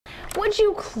would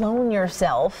you clone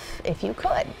yourself if you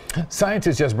could?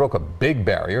 Scientists just broke a big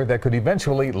barrier that could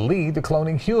eventually lead to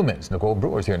cloning humans. Nicole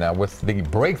Brewer is here now with the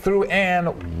breakthrough and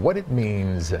what it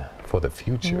means for the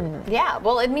future. Yeah,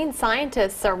 well, it means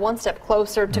scientists are one step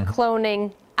closer to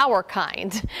cloning our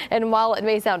kind. And while it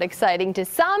may sound exciting to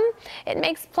some, it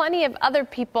makes plenty of other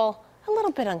people a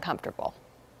little bit uncomfortable.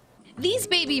 These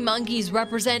baby monkeys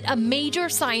represent a major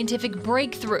scientific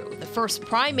breakthrough, the first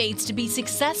primates to be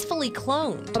successfully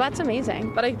cloned. Well, that's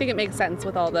amazing, but I think it makes sense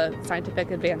with all the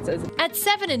scientific advances. At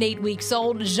 7 and 8 weeks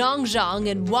old, Zhang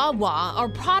Zhang and Hua Hua are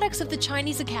products of the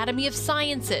Chinese Academy of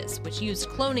Sciences, which used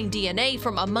cloning DNA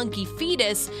from a monkey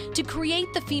fetus to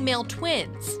create the female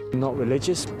twins. I'm not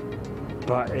religious,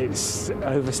 but it's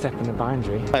overstepping the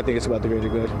boundary. I think it's about the greater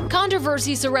good.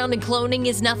 Controversy surrounding cloning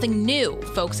is nothing new.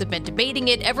 Folks have been debating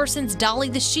it ever since Dolly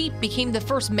the sheep became the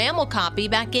first mammal copy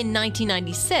back in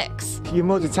 1996. You're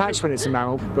more detached when it's a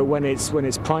mammal, but when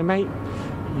it's primate,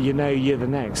 you know you're the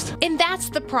next. And that's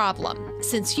the problem.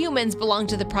 Since humans belong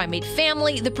to the primate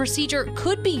family, the procedure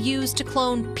could be used to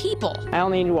clone people. I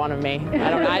only need one of me.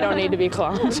 I don't need to be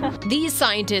cloned. These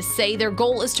scientists say their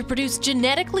goal is to produce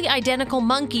genetically identical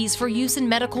monkeys for use in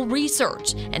medical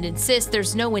research and insist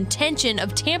there's no intention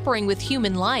of tampering with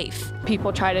human life.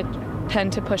 People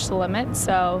tend to push the limits,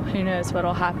 so who knows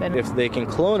what'll happen. If they can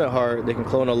clone a heart, they can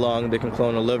clone a lung, they can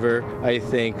clone a liver, I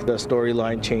think the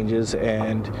storyline changes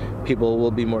and people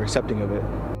will be more accepting of it.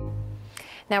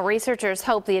 Now, researchers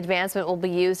hope the advancement will be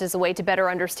used as a way to better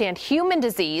understand human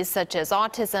disease such as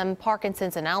autism,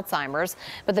 Parkinson's, and Alzheimer's.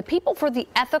 But the People for the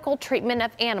Ethical Treatment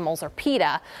of Animals, or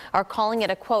PETA, are calling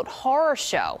it a, quote, horror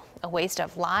show, a waste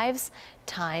of lives,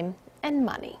 time, and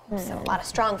money. So a lot of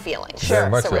strong feelings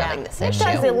surrounding this issue. It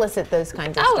does elicit those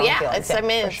kinds of strong feelings.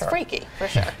 It's freaky, for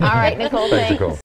sure. All right, Nicole, thanks.